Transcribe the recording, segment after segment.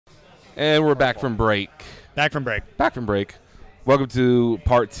And we're back from break. Back from break. Back from break. Welcome to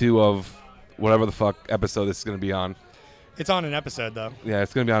part 2 of whatever the fuck episode this is going to be on. It's on an episode, though. Yeah,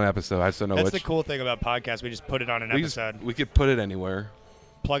 it's going to be on an episode. I just don't know That's which. the cool thing about podcasts. We just put it on an episode. We could put it anywhere.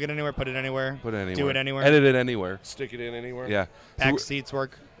 Plug it anywhere, put it anywhere. Put it anywhere. Do it anywhere. Edit it anywhere. Stick it in anywhere. Yeah. Pack seats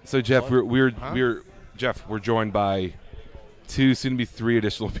work. So Jeff, we're joined by 2, soon to be 3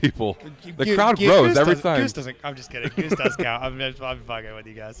 additional people. The crowd grows every time. Goose doesn't. I'm just kidding. Goose does count. I'm fucking with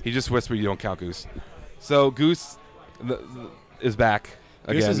you guys. He just whispered you don't count Goose. So Goose is back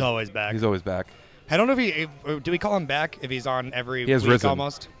again. Goose is always back. He's always back. I don't know if do we call him back if he's on every He has week risen.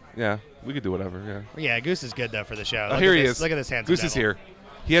 almost. Yeah, we could do whatever. Yeah. Yeah, Goose is good though for the show. Oh, here he is. Look at this handsome Goose is here.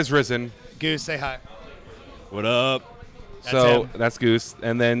 He has risen. Goose, say hi. What up? That's Goose.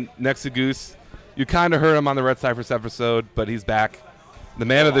 And then next to Goose, you kind of heard him on the Red Cypress episode, but he's back. The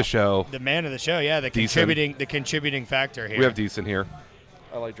man of the show. The man of the show, yeah, the contributing factor here. We have Deason here.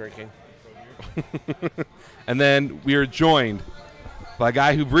 I like drinking. And then we are joined by a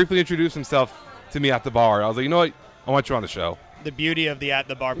guy who briefly introduced himself to me at the bar. I was like, you know what? I want you on the show. The beauty of the At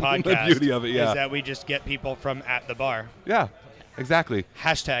the Bar podcast The beauty of it, yeah. is that we just get people from At the Bar. Yeah, exactly.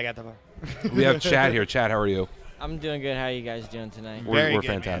 Hashtag At the Bar. We have Chad here. Chad, how are you? I'm doing good. How are you guys doing tonight? Very We're good,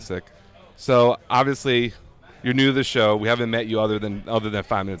 fantastic. Man. So obviously, you're new to the show. We haven't met you other than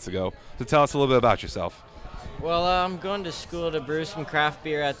 5 minutes ago. So tell us a little bit about yourself. Well, I'm going to school to brew some craft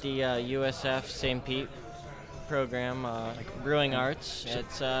beer at the USF St. Pete program, Brewing Arts.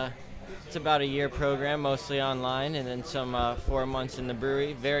 It's about a year program, mostly online, and then some 4 months in the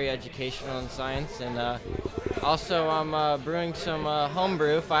brewery. Very educational in science, and also I'm brewing some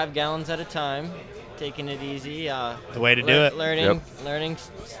homebrew, 5 gallons at a time, taking it easy. The way to do it. Learning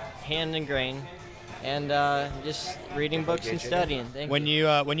hand and grain, and just reading books and studying. When you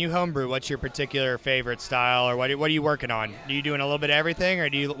homebrew, what's your particular favorite style, or what are you working on? Are you doing a little bit of everything, or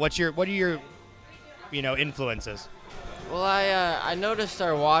what are your influences? Well, I noticed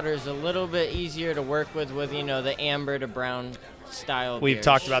our water is a little bit easier to work with the amber to brown style. We've beers.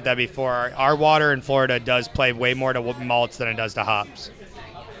 talked about that before. Our water in Florida does play way more to malts than it does to hops.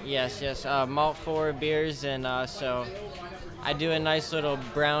 Yes, malt forward beers, and so I do a nice little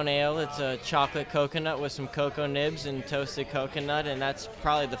brown ale. It's a chocolate coconut with some cocoa nibs and toasted coconut, and that's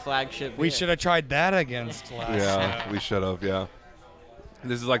probably the flagship beer. We should have tried that against last. Yeah, we should have. Yeah,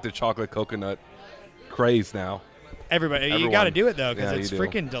 this is like the chocolate coconut craze now. Everyone. You got to do it though because Yeah, it's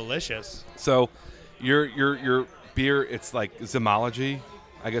freaking delicious. So, your beer, it's like zymology,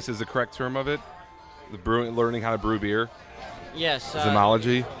 I guess is the correct term of it. The brewing, learning how to brew beer. Yes.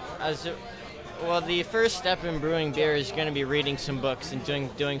 Zymology. Well, the first step in brewing beer is going to be reading some books and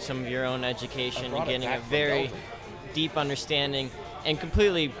doing some of your own education and getting a very deep understanding and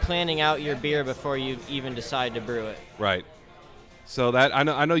completely planning out your beer before you even decide to brew it. Right. So that I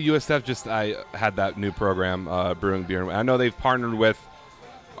know USF I had that new program, brewing beer. I know they've partnered with.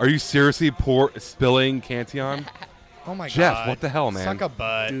 Are you seriously spilling Cantillon? Oh my Jeff, God. what the hell, man? Suck a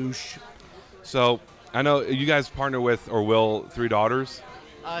butt. Douche. So I know you guys partner with or will Three Daughters.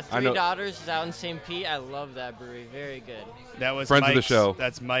 Three Daughters is out in St. Pete. I love that brewery. Very good. That was friends Mike's, of the show.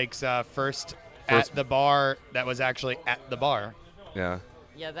 That's Mike's first at the bar. That was actually at the bar. Yeah.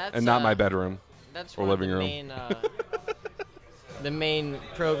 Yeah, that's And not my bedroom. That's or one living of the room. main. The main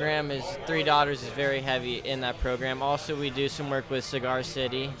program is Three Daughters is very heavy in that program. Also, we do some work with Cigar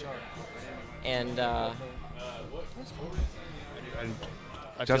City, and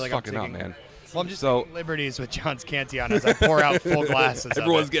Just fucking up, man. Well, I'm just taking liberties with John's Cantillon as I pour out full glasses.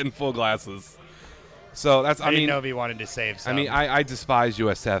 Everyone's getting full glasses. So that's. I didn't know if he wanted to save some. I mean, I despise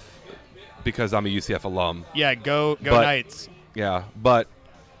USF because I'm a UCF alum. Yeah, go Knights. Yeah, but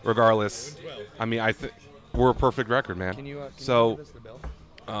regardless, I mean, we're a perfect record, man. Can you so, give us the bill?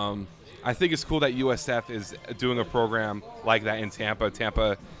 I think it's cool that USF is doing a program like that in Tampa.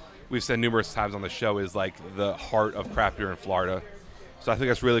 Tampa, we've said numerous times on the show, is like the heart of craft beer in Florida. So I think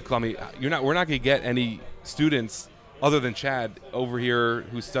that's really cool. I mean, we're not going to get any students other than Chad over here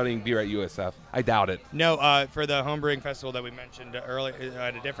who's studying beer at USF. I doubt it. No, for the homebrewing festival that we mentioned earlier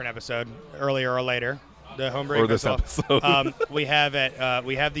at a different episode, earlier or later. The homebrewing festival. we have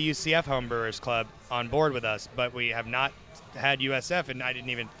the UCF Homebrewers Club on board with us, but we have not had USF, and I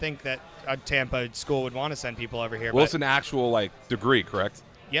didn't even think that a Tampa school would want to send people over here. Well, it's an actual degree, correct?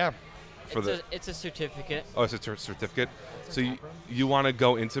 Yeah. It's a certificate. Oh, it's a certificate. So you want to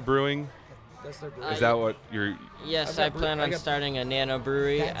go into brewing? Is that what you're? Yes, I plan on starting a nano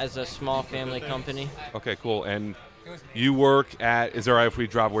brewery as a small family company. Okay, cool. And you work at? Is it all right if we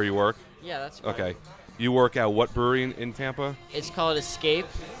drop where you work? Yeah, that's fine. Okay. You work at what brewery in Tampa? It's called Escape,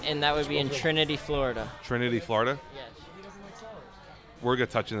 and that would be in Trinity, Florida. Trinity, Florida? Yes. we're gonna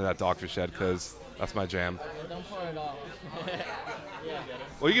touch into that Dogfish Head because that's my jam. Don't pour it all.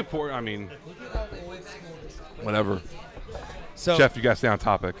 Well, you can pour. I mean, whatever. So, Chef, you guys stay on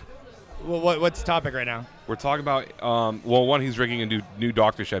topic. well, what's the topic right now? We're talking about well, one, he's drinking a new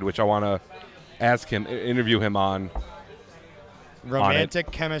Dogfish Head, which I want to ask him, interview him on.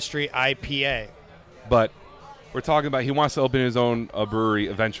 Romantic Chemistry IPA. But we're talking about he wants to open his own brewery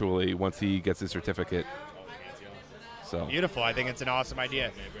eventually once he gets his certificate. So Beautiful. I think it's an awesome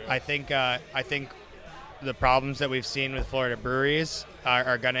idea. I think the problems that we've seen with Florida breweries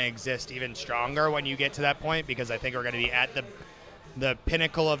are going to exist even stronger when you get to that point, because I think we're going to be at the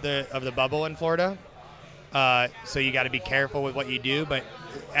pinnacle of the bubble in Florida. So you got to be careful with what you do. But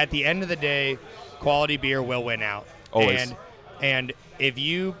at the end of the day, quality beer will win out. Always. And if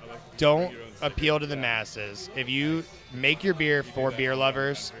you don't appeal to the masses, if you make your beer for beer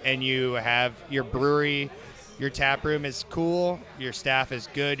lovers and you have your brewery, your tap room is cool, your staff is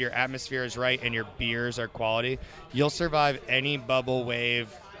good, your atmosphere is right, and your beers are quality, you'll survive any bubble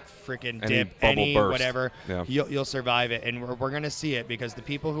wave, freaking dip, any burst. Whatever. Yeah. You'll survive it, and we're going to see it, because the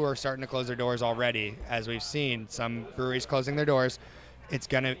people who are starting to close their doors already, as we've seen, some breweries closing their doors, it's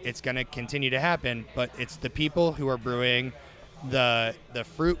gonna continue to happen. But it's the people who are brewing the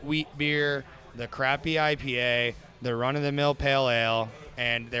fruit wheat beer, the crappy IPA, the run-of-the-mill pale ale,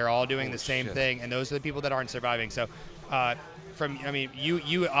 and they're all doing the same thing, and those are the people that aren't surviving. So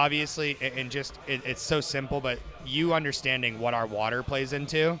you obviously, and just it's so simple, but you understanding what our water plays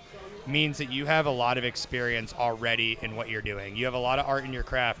into means that you have a lot of experience already in what you're doing. You have a lot of art in your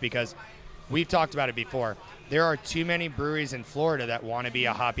craft, because we've talked about it before. There are too many breweries in Florida that want to be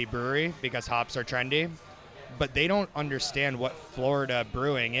a hoppy brewery because hops are trendy, but they don't understand what Florida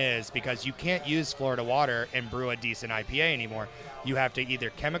brewing is, because you can't use Florida water and brew a decent IPA anymore. You have to either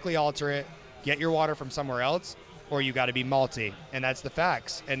chemically alter it, get your water from somewhere else, or you got to be malty, and that's the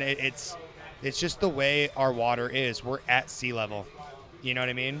facts. And it's just the way our water is. We're at sea level. You know what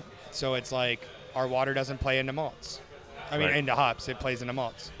I mean? So it's like our water doesn't play into malts. I mean, Right. into hops. It plays into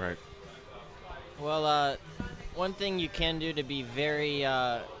malts. right. Well, one thing you can do to be very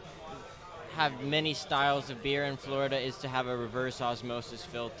have many styles of beer in Florida is to have a reverse osmosis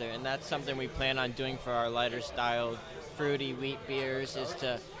filter, and that's something we plan on doing for our lighter style fruity wheat beers, is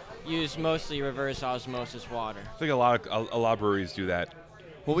to use mostly reverse osmosis water. I think a lot of breweries do that.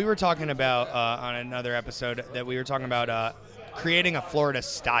 Well, we were talking about on another episode that we were talking about creating a Florida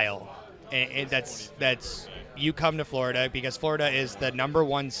style, and that's you come to Florida because Florida is the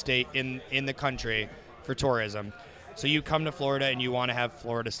 #1 state in the country for tourism. So you come to Florida and you want to have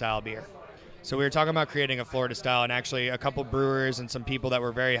Florida style beer. So we were talking about creating a Florida style, and actually a couple brewers and some people that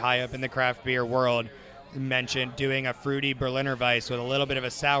were very high up in the craft beer world mentioned doing a fruity Berliner Weiss with a little bit of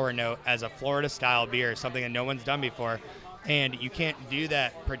a sour note as a Florida style beer, something that no one's done before. And you can't do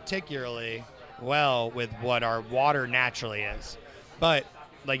that particularly well with what our water naturally is. But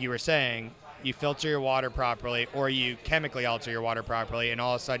like you were saying, you filter your water properly, or you chemically alter your water properly, and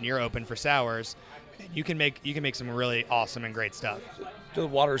all of a sudden you're open for sours. You can make some really awesome and great stuff. The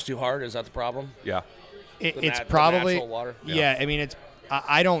water's too hard. Is that the problem? Yeah. It's The probably natural water? Yeah. I mean,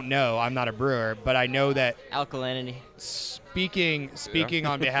 I don't know. I'm not a brewer, but I know that Alkalinity. speaking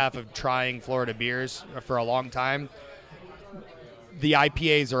on behalf of trying Florida beers for a long time, the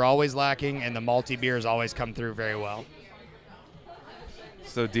IPAs are always lacking, and the malty beers always come through very well.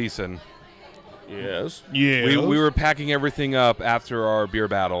 So Deason. Yes. Yeah. We were packing everything up after our beer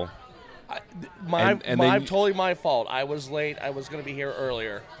battle. Totally my fault. I was late. I was going to be here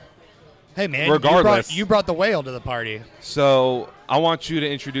earlier. Hey man, Regardless. you brought the whale to the party. So I want you to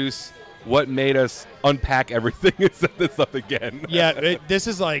introduce what made us unpack everything and set this up again. Yeah, this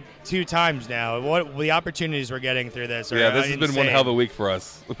is like 2 times now. What the opportunities we're getting through this are Yeah, this has been one insane. hell of a week for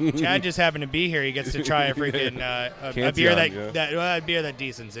us. Chad just happened to be here. He gets to try a freaking a beer Cantillon, a beer that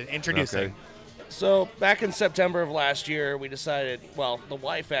Deason's introducing. Okay. So back in September of last year, we decided, well, the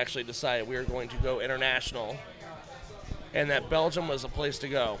wife actually decided we were going to go international, and that Belgium was a place to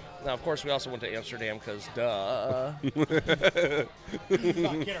go. Now, of course, we also went to Amsterdam because, duh.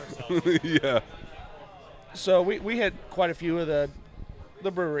 Yeah. So we had quite a few of the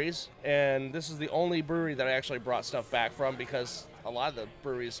breweries, and this is the only brewery that I actually brought stuff back from, because a lot of the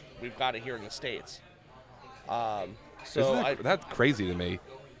breweries, we've got it here in the States. That's crazy to me.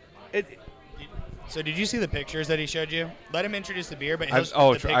 So did you see the pictures that he showed you? Let him introduce the beer, but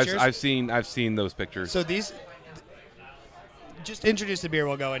the pictures. I've seen those pictures. So these, just introduce the beer.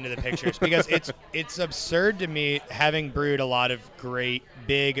 We'll go into the pictures because it's absurd to me, having brewed a lot of great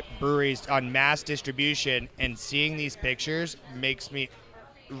big breweries on mass distribution, and seeing these pictures makes me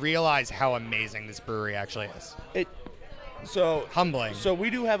realize how amazing this brewery actually is. So Humbling. So we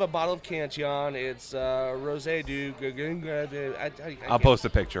do have a bottle of Cantillon. It's Rosé du. I'll post a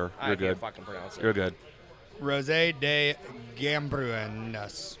picture. I You're can't good. fucking pronounce it. You're good. Rosé de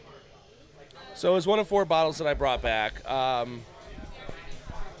Gambrinus. So it was one of 4 bottles that I brought back.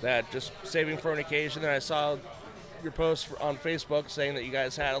 That just saving for an occasion. Then I saw your post on Facebook saying that you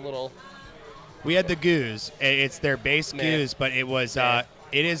guys had a little. We had the goose. It's their base goose, but it was.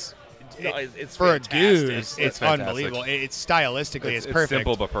 It is. No, it's for fantastic. a goose. It's fantastic. unbelievable. It's stylistically, it's perfect. It's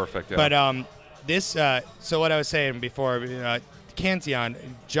simple but perfect. Yeah. But this. So what I was saying before, Cantillon.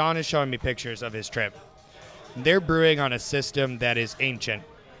 John is showing me pictures of his trip. They're brewing on a system that is ancient.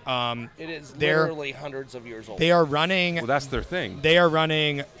 It is literally hundreds of years old. They are running. well, that's their thing. They are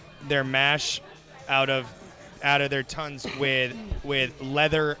running their mash out of their tons with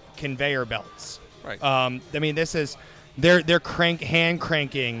leather conveyor belts. Right. I mean, this is they're hand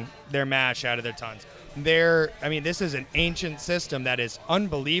cranking their mash out of their tons. This is an ancient system that is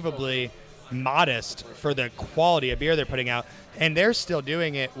unbelievably modest for the quality of beer they're putting out, and they're still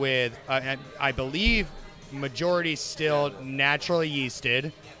doing it with I believe majority still naturally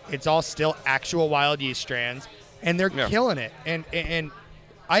yeasted. It's all still actual wild yeast strands, and they're killing it. And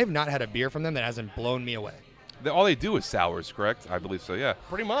I have not had a beer from them that hasn't blown me away. All they do is sours, correct? I believe so. Yeah.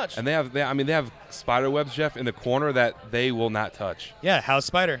 Pretty much. And they have spider webs, Jeff, in the corner that they will not touch. Yeah, House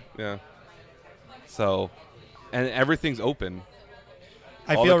Spider. Yeah. So, and everything's open.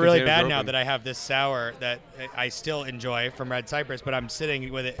 I All feel the really containers bad are now open. that I have this sour that I still enjoy from Red Cypress, but I'm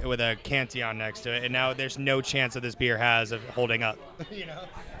sitting with it with a Cantillon next to it, and now there's no chance that this beer has of holding up. You know.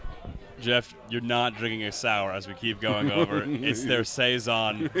 Jeff, you're not drinking a sour as we keep going over. It's their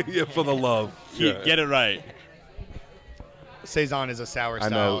Saison. Yeah, for the love. Yeah. Get it right. Saison is a sour I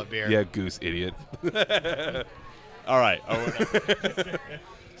style know. of beer. Yeah, goose idiot. All right.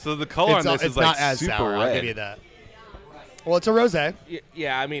 So the color on this it's is like not as super sour. red. I'll give you that. Well, it's a rosé.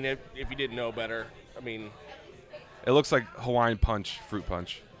 Yeah, I mean, if you didn't know better, I mean, It looks like Hawaiian punch, fruit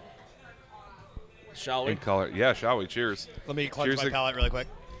punch shall we? in color. Yeah, shall we? Cheers. Let me cleanse Cheers my to- palate really quick.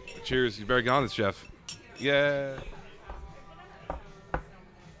 Cheers. You better get on this, Jeff. Yeah.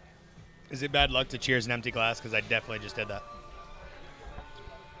 Is it bad luck to cheers an empty glass? Because I definitely just did that.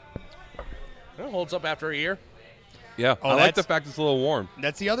 It holds up after a year. Yeah. Oh, I like the that's- fact it's a little warm.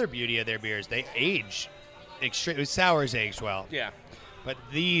 That's the other beauty of their beers. They age. Sours aged well. Yeah. But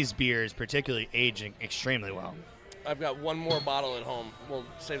these beers, particularly, aging extremely well. I've got one more bottle at home. We'll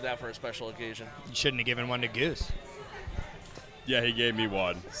save that for a special occasion. You shouldn't have given one to Goose. Yeah, he gave me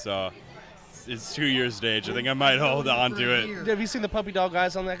one. So it's 2 years of age. I think I might hold on to it. Have you seen the puppy dog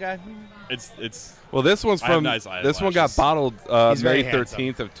eyes on that guy? It's Well, this one's I have from. nice This one got eyelashes. bottled He's very May handsome.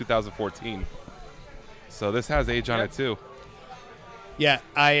 13th of 2014. So this has age on it too. Yeah,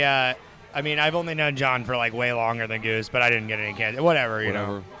 I mean, I've only known John for like way longer than Goose, but I didn't get any candy. Whatever, you know.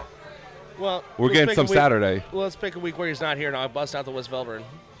 Whatever. Well, We're let's getting pick some a week- Saturday. Well, let's pick a week where he's not here, and I'll bust out the West Velverin.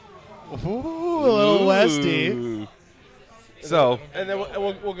 Ooh, a little Westy. Ooh. So And then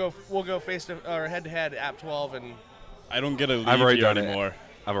we'll go face to or head to head at 12 and I don't get a leave I've already here done anymore. it.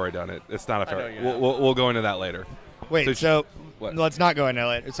 I've already done it. It's not a I know fair. you have. We'll go into that later. Wait, So what? let's not go into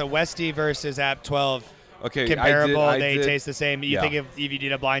it. So Westy versus App 12, Okay. comparable. I They did- taste the same. You yeah. think if you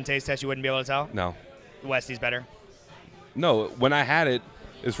did a blind taste test, you wouldn't be able to tell? No. Westy's better. No. When I had it,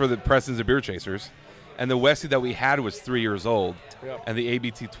 it's for the Preston's and Beer Chasers, and the Westie that we had was 3 years old, Yep. and the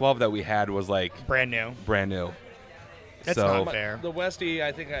ABT 12 that we had was like Brand new. brand new. That's So- not fair. the Westie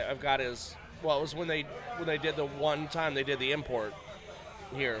I think I've got is well, it was when they did the one time they did the import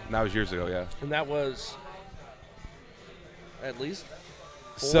here, That was years ago. Yeah. and that was at least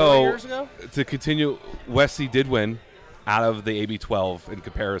 4 So years ago. to continue, Westie did win out of the AB 12 in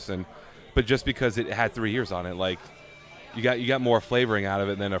comparison, but just because it had 3 years on it, like you got more flavoring out of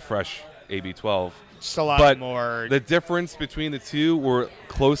it than a fresh AB 12. Just a lot But more. the difference between the two were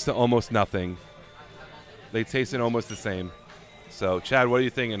close to almost nothing. They tasted almost the same. So, Chad, what are you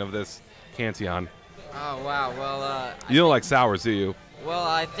thinking of this Cantillon? Oh wow. Well, You don't like sours, do you?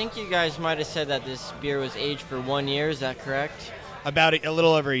 I think you guys might have said that this beer was aged for 1 year. Is that correct? about a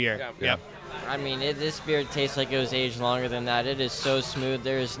little over a year. Yeah. Yep. I mean, this beer tastes like it was aged longer than that. It is so smooth.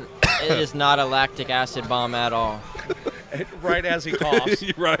 It is not a lactic acid bomb at all. Right as he coughs.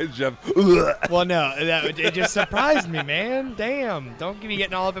 You're right, Jeff. Well, no, it just surprised me, man. Damn, don't be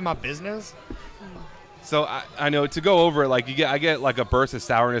getting all up in my business. So I know to go over it, like I get like a burst of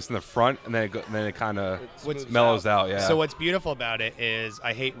sourness in the front, and then it kind of smooths mellows out. Yeah. So what's beautiful about it is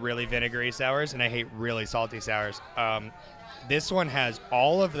I hate really vinegary sours and I hate really salty sours. This one has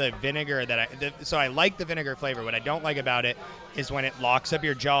all of the vinegar that so I like the vinegar flavor. What I don't like about it is when it locks up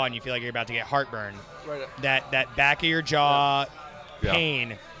your jaw and you feel like you're about to get heartburn. Right. That back of your jaw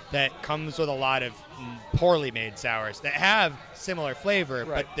pain that comes with a lot of poorly made sours that have similar flavor,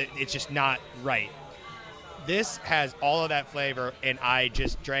 Right. but it's just not right. This has all of that flavor, and I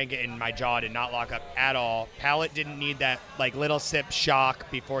just drank it, and my jaw did not lock up at all. Palate didn't need that like little sip shock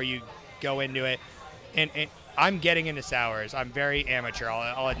before you go into it. And I'm getting into sours. I'm very amateur.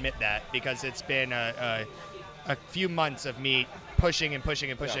 I'll admit that, because it's been a few months of me pushing and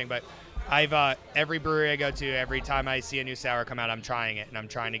pushing and pushing. But I've every brewery I go to, every time I see a new sour come out, I'm trying it, and I'm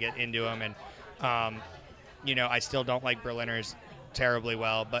trying to get into them. And I still don't like Berliners terribly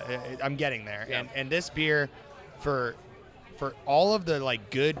well, but I'm getting there. Yeah. And this beer, for all of the like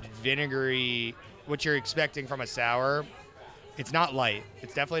good vinegary, what you're expecting from a sour, it's not light.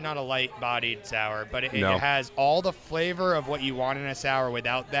 It's definitely not a light-bodied sour, but it has all the flavor of what you want in a sour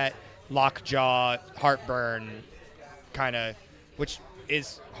without that lockjaw, heartburn kind of, which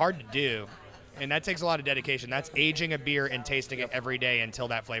is hard to do. And that takes a lot of dedication. That's aging a beer and tasting it every day until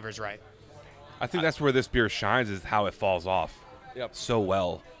that flavor's right. I think that's where this beer shines, is how it falls off so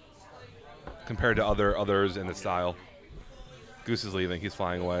well compared to others in the style. Goose is leaving. He's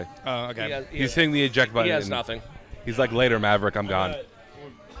flying away. Oh, okay. He's hitting the eject button. He has nothing. He's like, later, Maverick, I'm gone.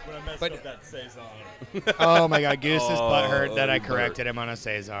 When I messed up that Saison. Oh, my God. Goose is butthurt that I corrected him on a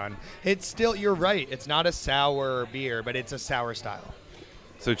Saison. It's still, you're right. It's not a sour beer, but it's a sour style.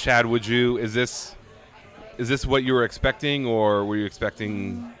 So, Chad, is this what you were expecting, or were you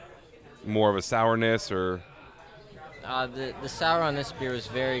expecting more of a sourness, or? The sour on this beer was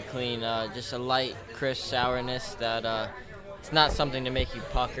very clean. Just a light, crisp sourness that it's not something to make you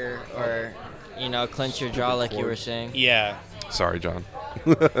pucker or, clench your jaw like you were saying. Yeah. Sorry, John.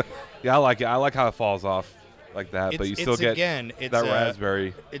 Yeah, I like it. I like how it falls off like that, but you still get that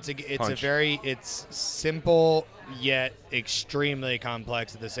raspberry. It's simple yet extremely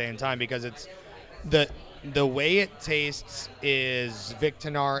complex at the same time, because it's the way it tastes is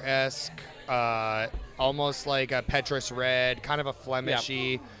Victonar-esque, almost like a Petrus Red, kind of a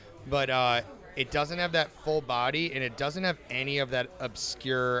Blemishy, but it doesn't have that full body, and it doesn't have any of that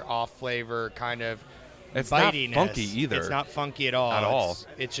obscure off-flavor kind of it's bitiness. Not funky either. It's not funky at all. At all.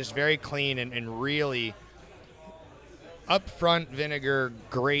 It's just very clean and really upfront vinegar,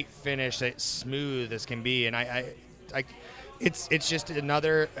 great finish, that's smooth as can be. And it's just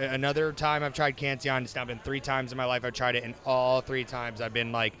another time I've tried Cantillon. It's now been 3 times in my life I've tried it, and all 3 times I've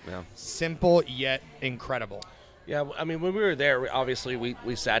been like simple yet incredible. Yeah, I mean, when we were there, obviously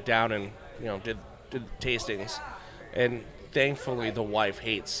we sat down and did tastings, and thankfully the wife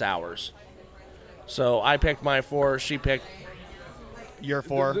hates sours. So I picked my 4, she picked your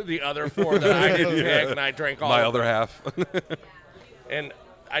 4, the other 4 that I didn't pick, and I drank all my of other them. half. And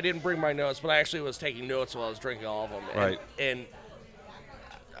I didn't bring my notes, but I actually was taking notes while I was drinking all of them. Right. And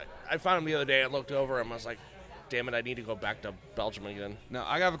I found them the other day. I looked over and I was like, damn it, I need to go back to Belgium again. Now,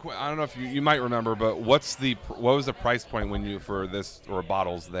 I don't know if you might remember, but what was the price point for this or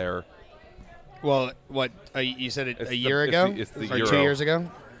bottles there? Well, what you said it a year ago? It's the or euro. 2 years ago?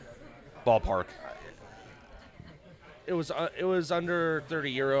 Ballpark. It was under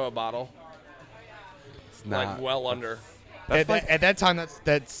 €30 a bottle. It's not. Like well under. At that time,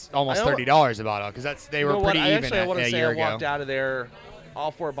 that's almost $30 a bottle, because they were pretty even I want to a say year I ago. walked out of there,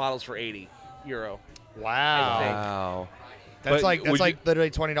 all 4 bottles for €80. Wow. Wow. That's But like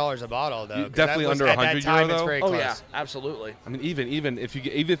literally $20 a bottle, though. 'cause definitely that was, under at that €100 time, though? It's very Oh close. yeah, absolutely. I mean, even if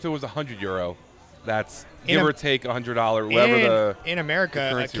it was €100, that's In give a- or take $100, whatever in America,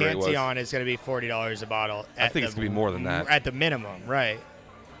 a currency rate was. Cantillon is going to be $40 a bottle. I think it's going to be more than that. At the minimum, right?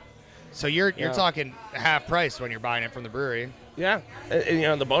 So you're talking half price when you're buying it from the brewery. Yeah,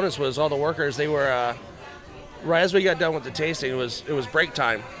 and the bonus was all the workers. They were right as we got done with the tasting. It was break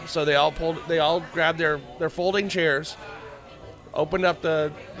time, so they all grabbed their folding chairs, opened up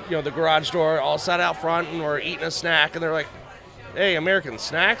the garage door, all sat out front and were eating a snack, and they're like, "Hey, American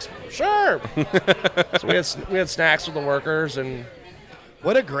snacks? Sure." So we had snacks with the workers, and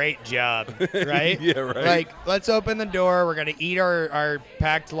what a great job, right? Yeah, right. Like, let's open the door. We're gonna eat our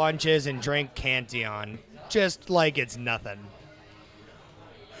packed lunches and drink Cantillon, just like it's nothing.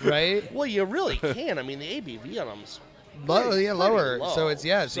 Right? well, you really can. I mean, the ABV on them's lower. low. So it's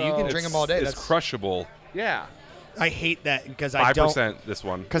so you can drink them all day. It's crushable. Yeah. I hate that because I 5% this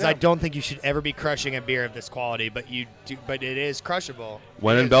one. Because I don't think you should ever be crushing a beer of this quality, but you do. But it is crushable.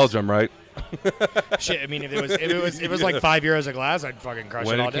 When in Belgium, right? Shit, I mean, if it was like €5 a glass, I'd fucking crush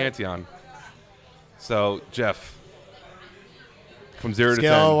When it all in day. Cantillon. So, Jeff, from 0 to 10.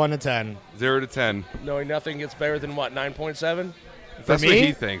 Scale 1 to 10. 0 to 10. Knowing nothing gets better than what, 9.7? That's me, what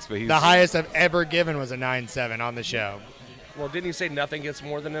he thinks, but he's The highest I've ever given was a 9.7 on the show. Well, didn't you say nothing gets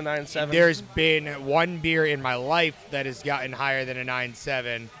more than a 9.7? There's been one beer in my life that has gotten higher than a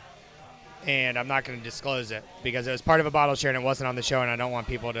 9.7, and I'm not going to disclose it because it was part of a bottle share and it wasn't on the show, and I don't want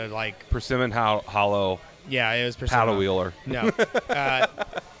people to like. Persimmon Hollow. Yeah, it was persimmon. Paddle wheeler. No,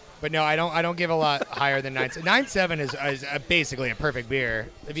 but no, I don't give a lot higher than 9.7. 9.7 is basically a perfect beer.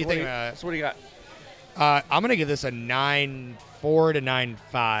 If you think, So what do you got? I'm gonna give this a 9.4 to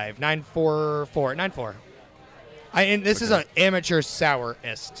 9.5, 9.4, 9.4. And this is an amateur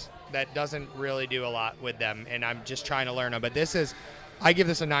sourist that doesn't really do a lot with them, and I'm just trying to learn them. But I give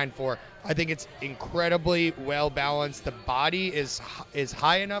this a 9.4. I think it's incredibly well balanced. The body is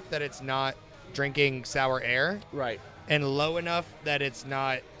high enough that it's not drinking sour air, Right. and low enough that it's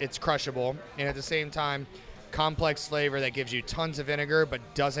crushable, and at the same time, complex flavor that gives you tons of vinegar but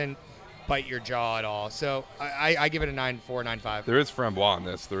doesn't bite your jaw at all. So I give it a 9.4, 9.5. There is framboise in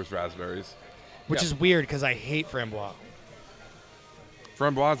this. There's raspberries. Which is weird because I hate framboise.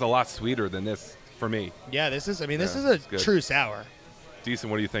 Framboise is a lot sweeter than this for me. Yeah, this is good. true sour.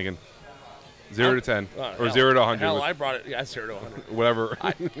 Decent. What are you thinking? 0 to 10 or hell, 0 to 100? Hell, I brought it. Yeah, 0 to 100. Whatever.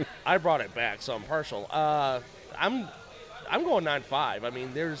 I brought it back, so I'm partial. I'm going 9.5. I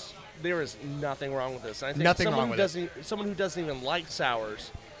mean, there is nothing wrong with this. And I think Nothing wrong with it. Someone who doesn't even like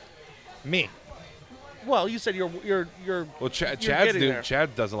sours. Me. Well, you said you're Well, you're getting there.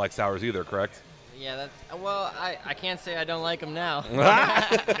 Chad doesn't like sours either, correct? Yeah, I can't say I don't like them now.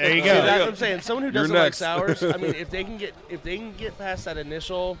 There you See, go. that's what I'm saying. Someone who doesn't like next. sours, I mean, if they can get past that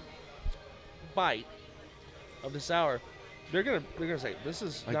initial bite of the sour, they're gonna say this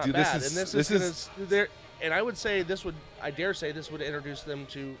is Like, not dude, bad, this and is- this this is there. And I would say I dare say this would introduce them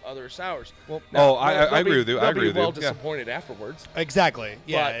to other sours. Well, I agree with you. I agree with you. Well Yeah. disappointed afterwards. Exactly.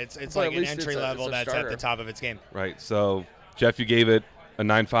 Yeah, But- it's but like at an least it's entry a level that's at starter. the top of its game. Right. So, Jeff, you gave it a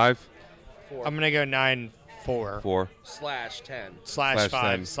 9.5? 4 I'm gonna go 9.4 4. / 10 / 5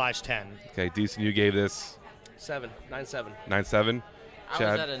 10. / 10. Okay, Decent, you gave this 7 9.7. 9.7. I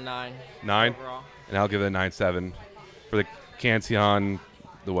Chad, was at a 9. 9. Overall. And I'll give it a 9.7 for the Cantillon,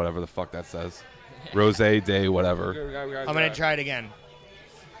 the whatever the fuck that says. Rosé Day, whatever. I'm gonna try it again.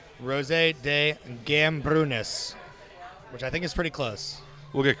 Rosé de Gambrinus, which I think is pretty close.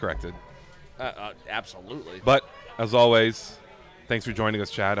 We'll get corrected. Absolutely. But, as always, thanks for joining us,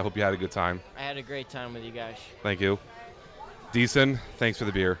 Chad. I hope you had a good time. I had a great time with you guys. Thank you. Deason, thanks for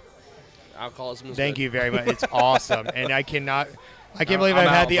the beer. Alcoholism is Thank good. you very much. It's awesome, and I can't believe I'm I've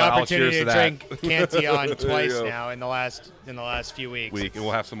had out, the but I'll opportunity cheers to to that. drink Cantillon There twice you go. now in the last few weeks. And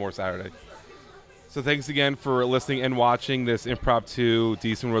we'll have some more Saturday. So thanks again for listening and watching this impromptu.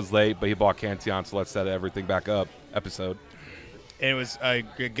 Deason was late, but he bought Cantillon, so let's set everything back up episode. And it was a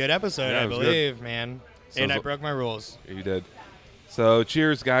good episode, Yeah, I it was believe, man. So And I so- broke my rules. You did. So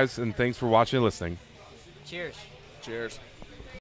cheers, guys, and thanks for watching and listening. Cheers. Cheers.